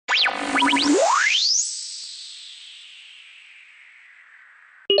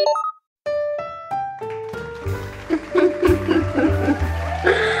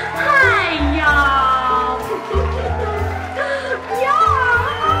Hi, y'all. Y'all,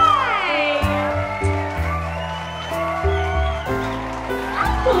 hi. Hi,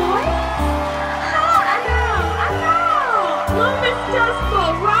 boys. Hi, I know. Little Miss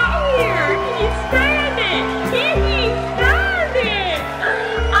Dustbowl right here. Can you stand it? Can you stand it?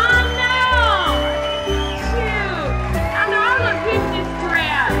 I know. Shoot. I know I look good in this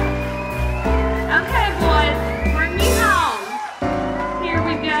dress. Okay, boys, bring me home. Here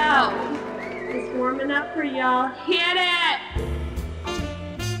we go. It's warming up for y'all. Hit it.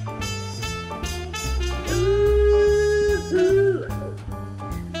 Ooh, ooh,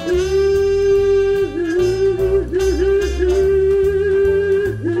 ooh,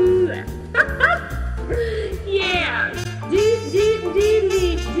 ooh, ooh. Yeah. Do, do, do,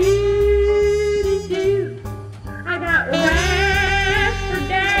 do, do, do. I got rest for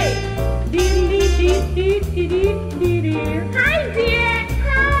days. Do, do, do, do, do, do, do, do. Hi, Dick.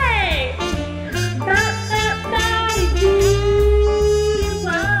 Hey. Ba, ba, ba, do,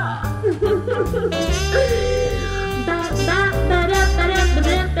 wow. Ba, ba, ba, da, ba, da, ba,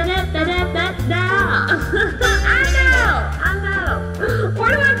 da, ba, da, ba, da, ba, da. I know.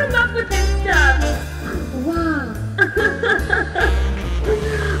 Where do I come up with this stuff? Wow.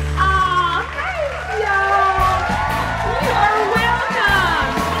 Aw, thanks, y'all. You are welcome.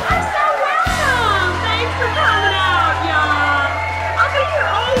 I'm so welcome. Thanks for coming out, y'all. I'll be here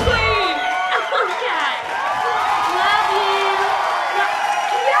all week. Okay. Love you.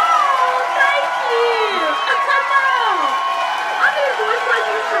 Y'all, thank you. I know. I've been voice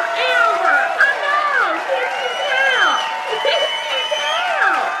lessons forever. I know. Can't you tell? Can't you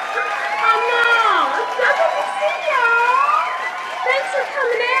tell? I know. It's so good to see y'all. Thanks for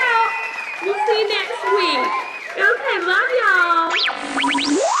coming out. We'll see you next week. Okay, love y'all.